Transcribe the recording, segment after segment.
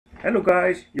Hello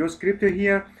guys, Yousef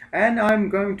here, and I'm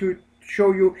going to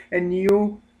show you a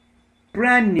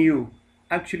brand new,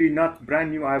 actually not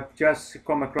brand new, I've just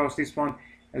come across this one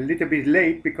a little bit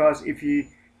late because if it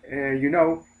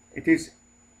is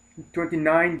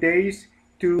 29 days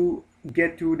to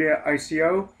get to the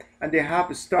ICO, and they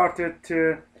have started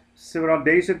several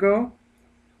days ago,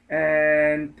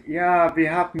 and yeah, we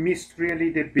have missed really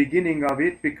the beginning of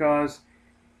it because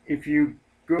if you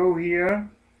go here,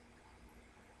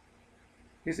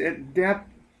 they have,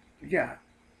 yeah,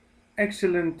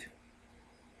 excellent.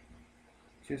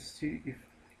 Just see if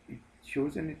it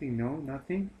shows anything. No,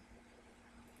 nothing.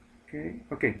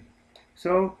 Okay,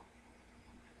 so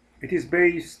it is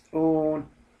based on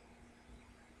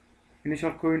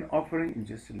initial coin offering.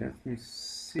 Just let me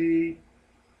see.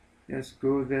 Just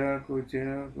go there, go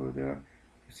there, go there.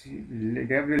 See,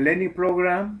 they have the lending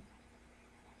program,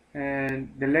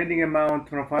 and the lending amount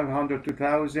from 500 to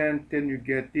 1,000. Then you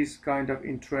get this kind of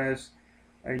interest.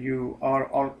 You are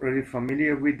already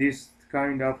familiar with this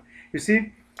kind of. You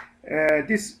see,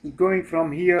 this going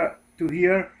from here to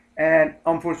here, and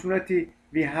unfortunately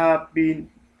we have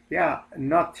been, yeah,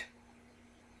 not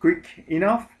quick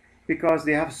enough because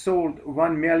they have sold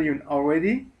 1 million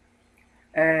already,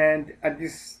 and at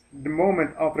the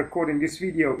moment of recording this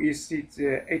video it's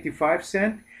 85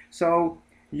 cents, so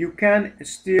you can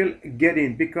still get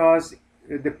in because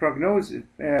the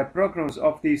prognosis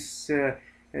of this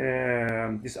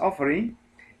offering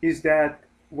is that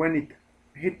when it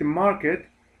hit the market,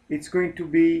 it's going to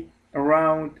be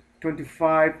around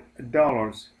 $25.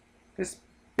 That's,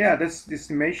 yeah, that's the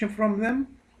estimation from them.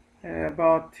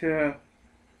 But yeah,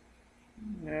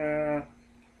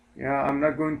 I'm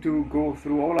not going to go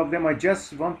through all of them. I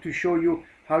just want to show you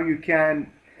how you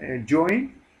can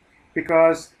join,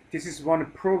 because this is one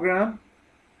program.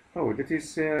 Oh, that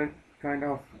is kind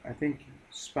of, I think,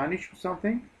 Spanish or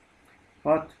something.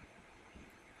 But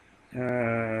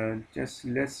just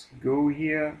let's go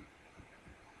here.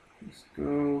 Let's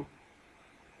go.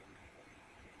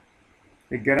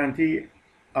 The guarantee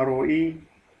ROE,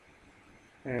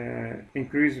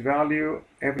 increase value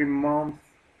every month,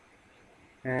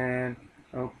 and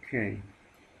okay.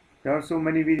 There are so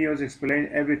many videos explain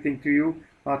everything to you,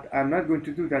 but I'm not going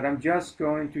to do that. I'm just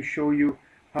going to show you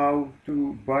how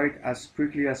to buy it as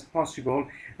quickly as possible.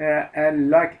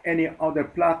 And like any other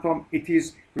platform, it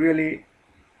is really,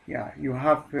 yeah, you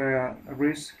have a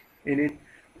risk in it.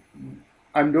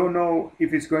 I don't know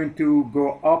if it's going to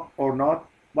go up or not,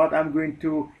 but I'm going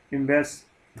to invest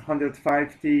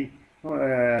 150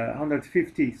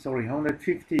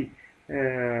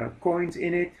 coins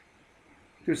in it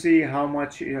to see how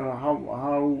much,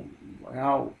 how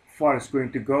far it's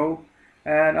going to go.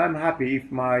 And I'm happy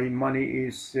if my money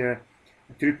is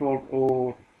tripled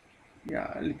or,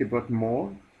 yeah, a little bit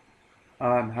more.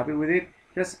 I'm happy with it.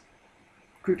 Just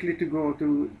quickly to go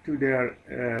to their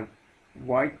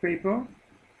white paper,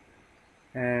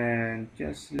 and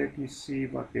just let me see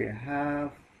what they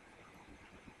have.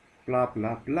 Blah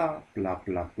blah blah blah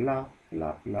blah blah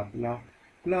blah blah blah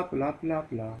blah blah blah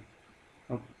blah.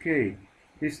 Okay,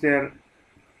 this is their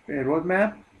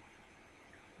roadmap.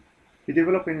 They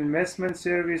develop an investment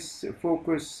service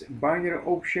focus, binary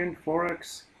option,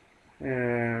 forex,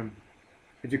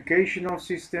 educational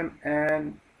system,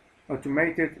 and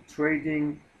automated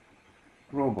trading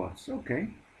robots.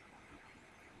 Okay,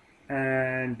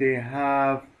 and they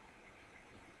have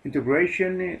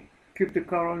integration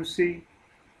cryptocurrency.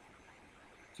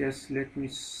 Just let me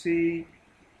see,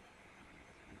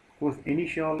 both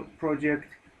initial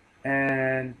project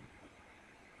and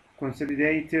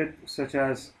consolidated, such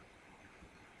as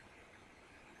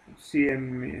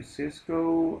CM,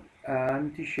 Cisco,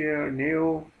 Antishare,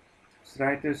 Neo,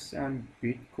 Stratus, and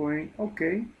Bitcoin.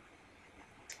 Okay,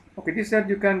 this that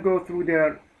you can go through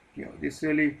there. This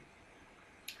really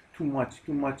too much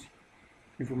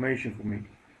information for me.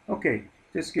 Okay,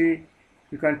 just key.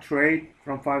 You can trade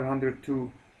from 500 to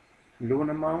loan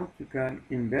amount. You can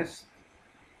invest.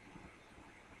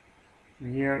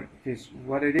 And here it is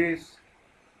what it is.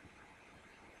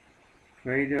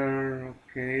 Trader.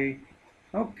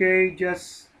 Okay,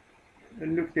 just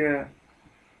look the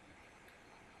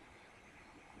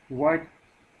white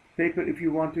paper if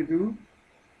you want to do.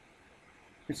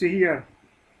 You see here,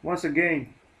 once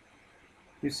again,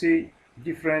 you see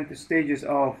different stages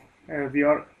of we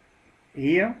are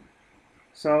here.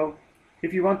 So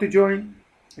if you want to join,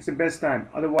 it's the best time,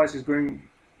 otherwise it's going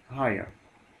higher.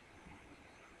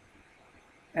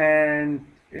 And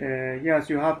yes,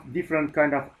 you have different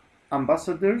kind of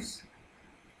ambassadors.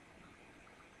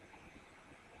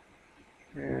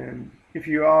 If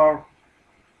you are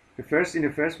in the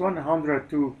first one, 100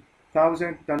 to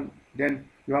 1,000, then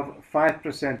you have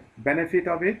 5% benefit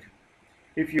of it.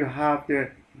 If you have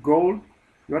the gold,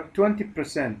 you are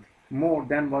 20% more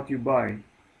than what you buy.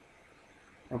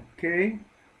 Okay,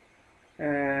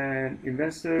 and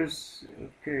investors,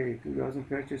 okay, 2,000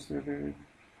 purchase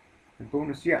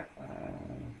bonus, yeah,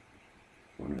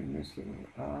 investor,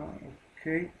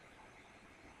 okay,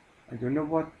 I don't know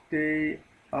what they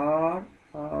are,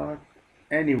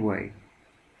 anyway,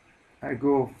 I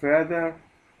go further.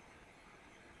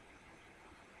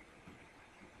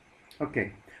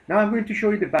 Okay, now I'm going to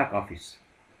show you the back office.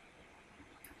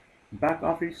 Back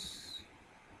office,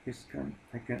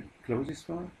 I can close this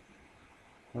one.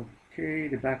 Okay,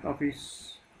 the back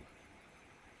office.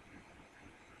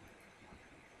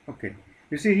 Okay,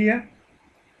 you see here,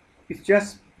 it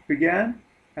just began.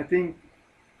 I think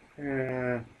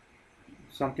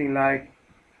something like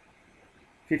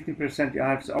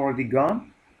 15% is already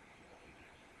gone.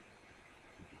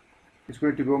 It's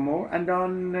going to go more, and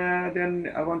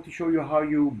then I want to show you how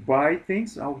you buy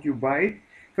things, how you buy it.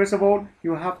 First of all,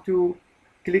 you have to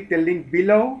click the link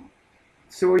below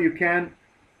so you can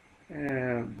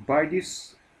buy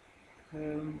this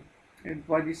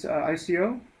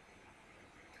ICO.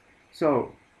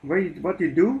 So what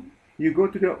you do, you go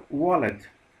to the wallet,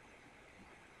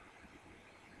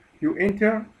 you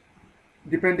enter,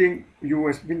 depending you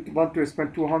want to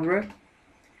spend 200,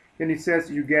 then it says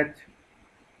you get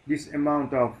this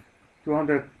amount of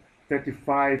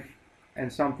 235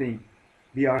 and something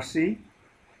BRC,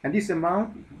 and this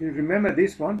amount, you remember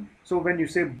this one, so when you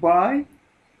say buy,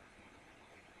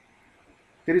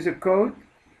 there is a code.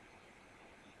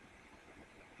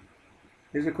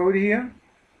 There's a code here.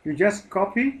 You just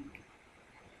copy.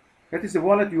 That is the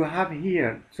wallet you have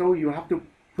here. So you have to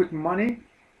put money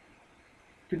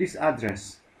to this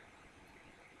address.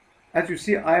 As you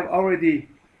see, I've already,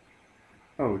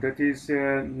 oh, that is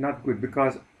not good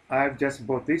because I've just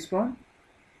bought this one.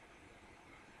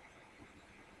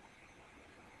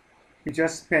 It's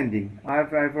just pending.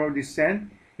 I've already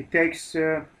sent. It takes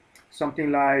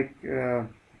something like,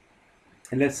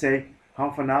 let's say,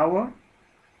 half an hour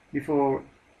before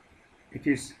it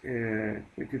is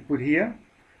put here.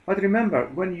 But remember,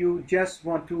 when you just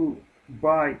want to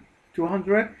buy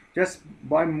 200, just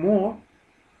buy more,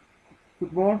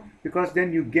 put more, because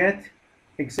then you get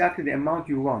exactly the amount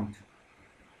you want.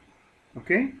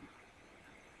 Okay,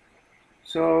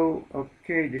 so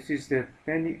okay, this is the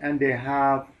pending, and they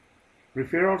have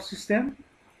referral system,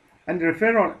 and the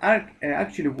referral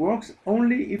actually works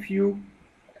only if you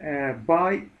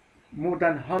buy more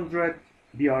than 100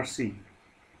 BRC.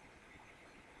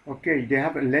 Okay, they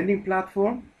have a lending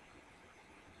platform.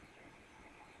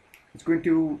 It's going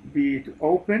to be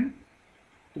open,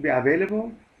 to be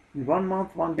available in 1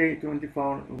 month, 1 day,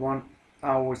 1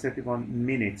 hour, 31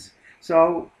 minutes.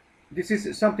 So this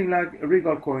is something like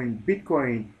Regal Coin,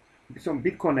 Bitcoin, some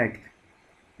BitConnect,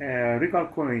 Regal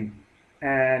Coin,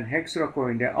 and Hexra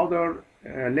Coin. The other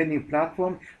lending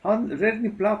platform.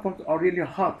 Lending platforms are really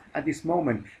hot at this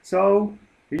moment. So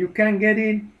you can get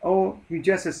in, or you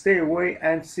just stay away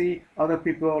and see other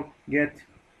people get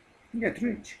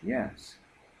rich. Yes.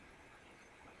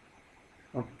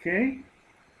 Okay.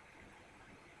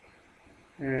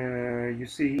 You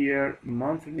see here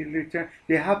monthly return.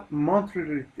 They have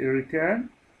monthly return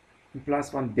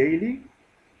 +1 daily.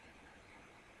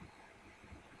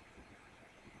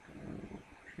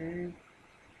 Okay.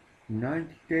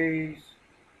 90 days.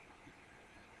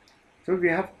 So we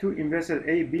have two investors,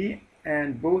 A, B,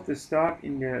 and both start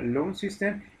in the loan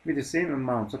system with the same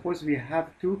amount. Suppose we have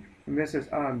two investors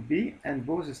A and B, and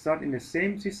both start in the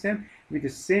same system with the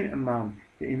same amount.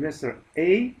 The investor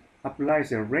A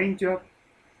applies a range of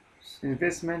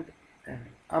investment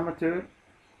amateur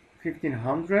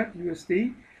 1500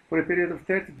 USD for a period of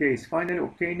 30 days, finally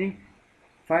obtaining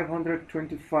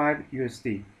 525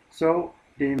 USD. So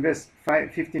they invest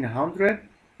 1500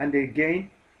 and they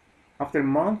gain after a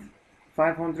month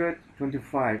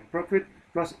 525 profit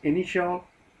plus initial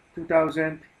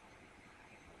 2000.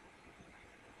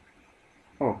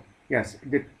 Oh yes,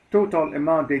 the total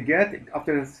amount they get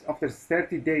after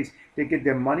 30 days, they get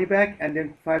their money back, and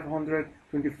then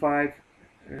 525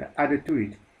 added to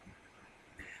it.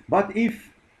 But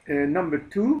if number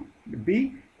 2,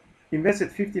 B, invested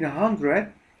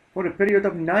 1500 for a period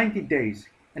of 90 days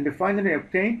and they finally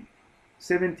obtained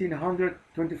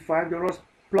 $1,725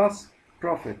 plus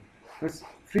profit, that's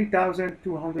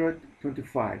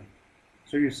 3,225.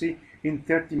 So you see, in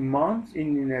 30 months,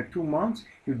 in 2 months,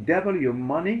 you double your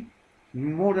money,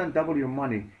 more than double your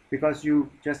money, because you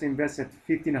just invested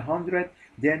 1500,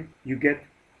 then you get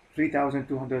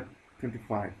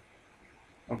 3,225.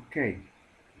 Okay,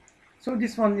 So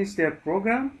this one is the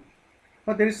program,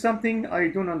 but there is something I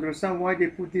don't understand why they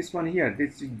put this one here.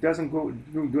 This doesn't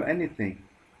do anything.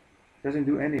 Doesn't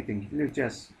do anything. Look,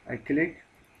 just I click,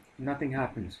 nothing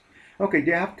happens. Okay,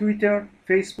 they have Twitter,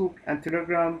 Facebook, and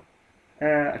Telegram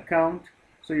account,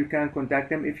 so you can contact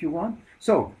them if you want.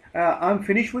 So I'm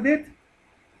finished with it.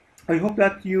 I hope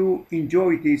that you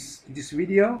enjoyed this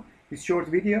video, this short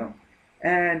video,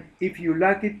 and if you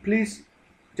like it, please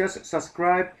just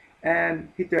subscribe and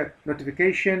hit the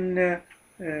notification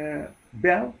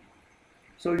bell,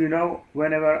 so you know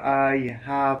whenever I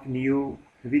have new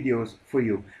videos for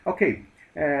you. Okay,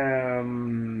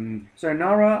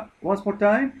 sayonara once more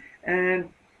time, and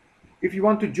if you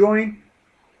want to join,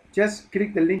 just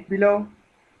click the link below,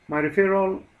 my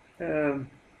referral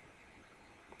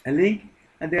link,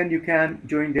 and then you can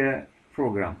join the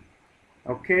program.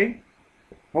 Okay,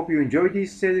 hope you enjoy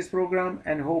this program,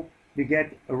 and hope we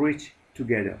get rich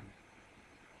together.